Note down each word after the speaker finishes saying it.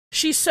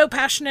she's so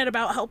passionate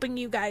about helping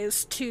you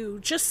guys to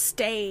just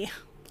stay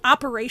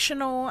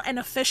operational and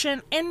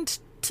efficient and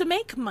to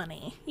make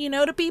money,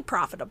 to be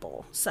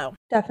profitable. So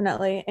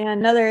definitely. And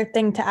another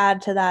thing to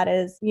add to that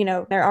is,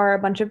 there are a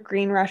bunch of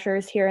green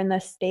rushers here in the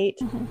state,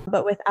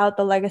 but without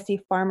the legacy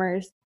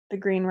farmers, the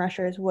green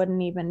rushers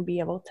wouldn't even be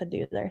able to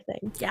do their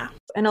thing. Yeah.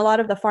 And a lot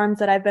of the farms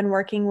that I've been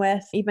working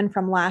with, even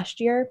from last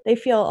year, they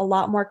feel a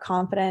lot more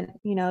confident.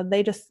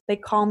 They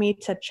call me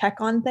to check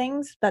on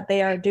things that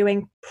they are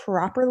doing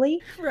properly.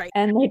 Right.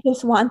 And they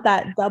just want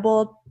that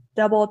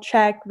double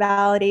check,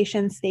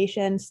 validation,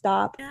 station,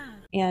 stop. Yeah.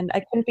 And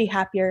I couldn't be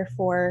happier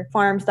for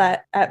farms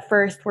that at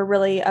first were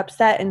really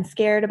upset and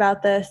scared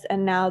about this.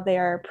 And now they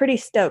are pretty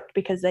stoked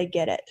because they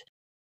get it.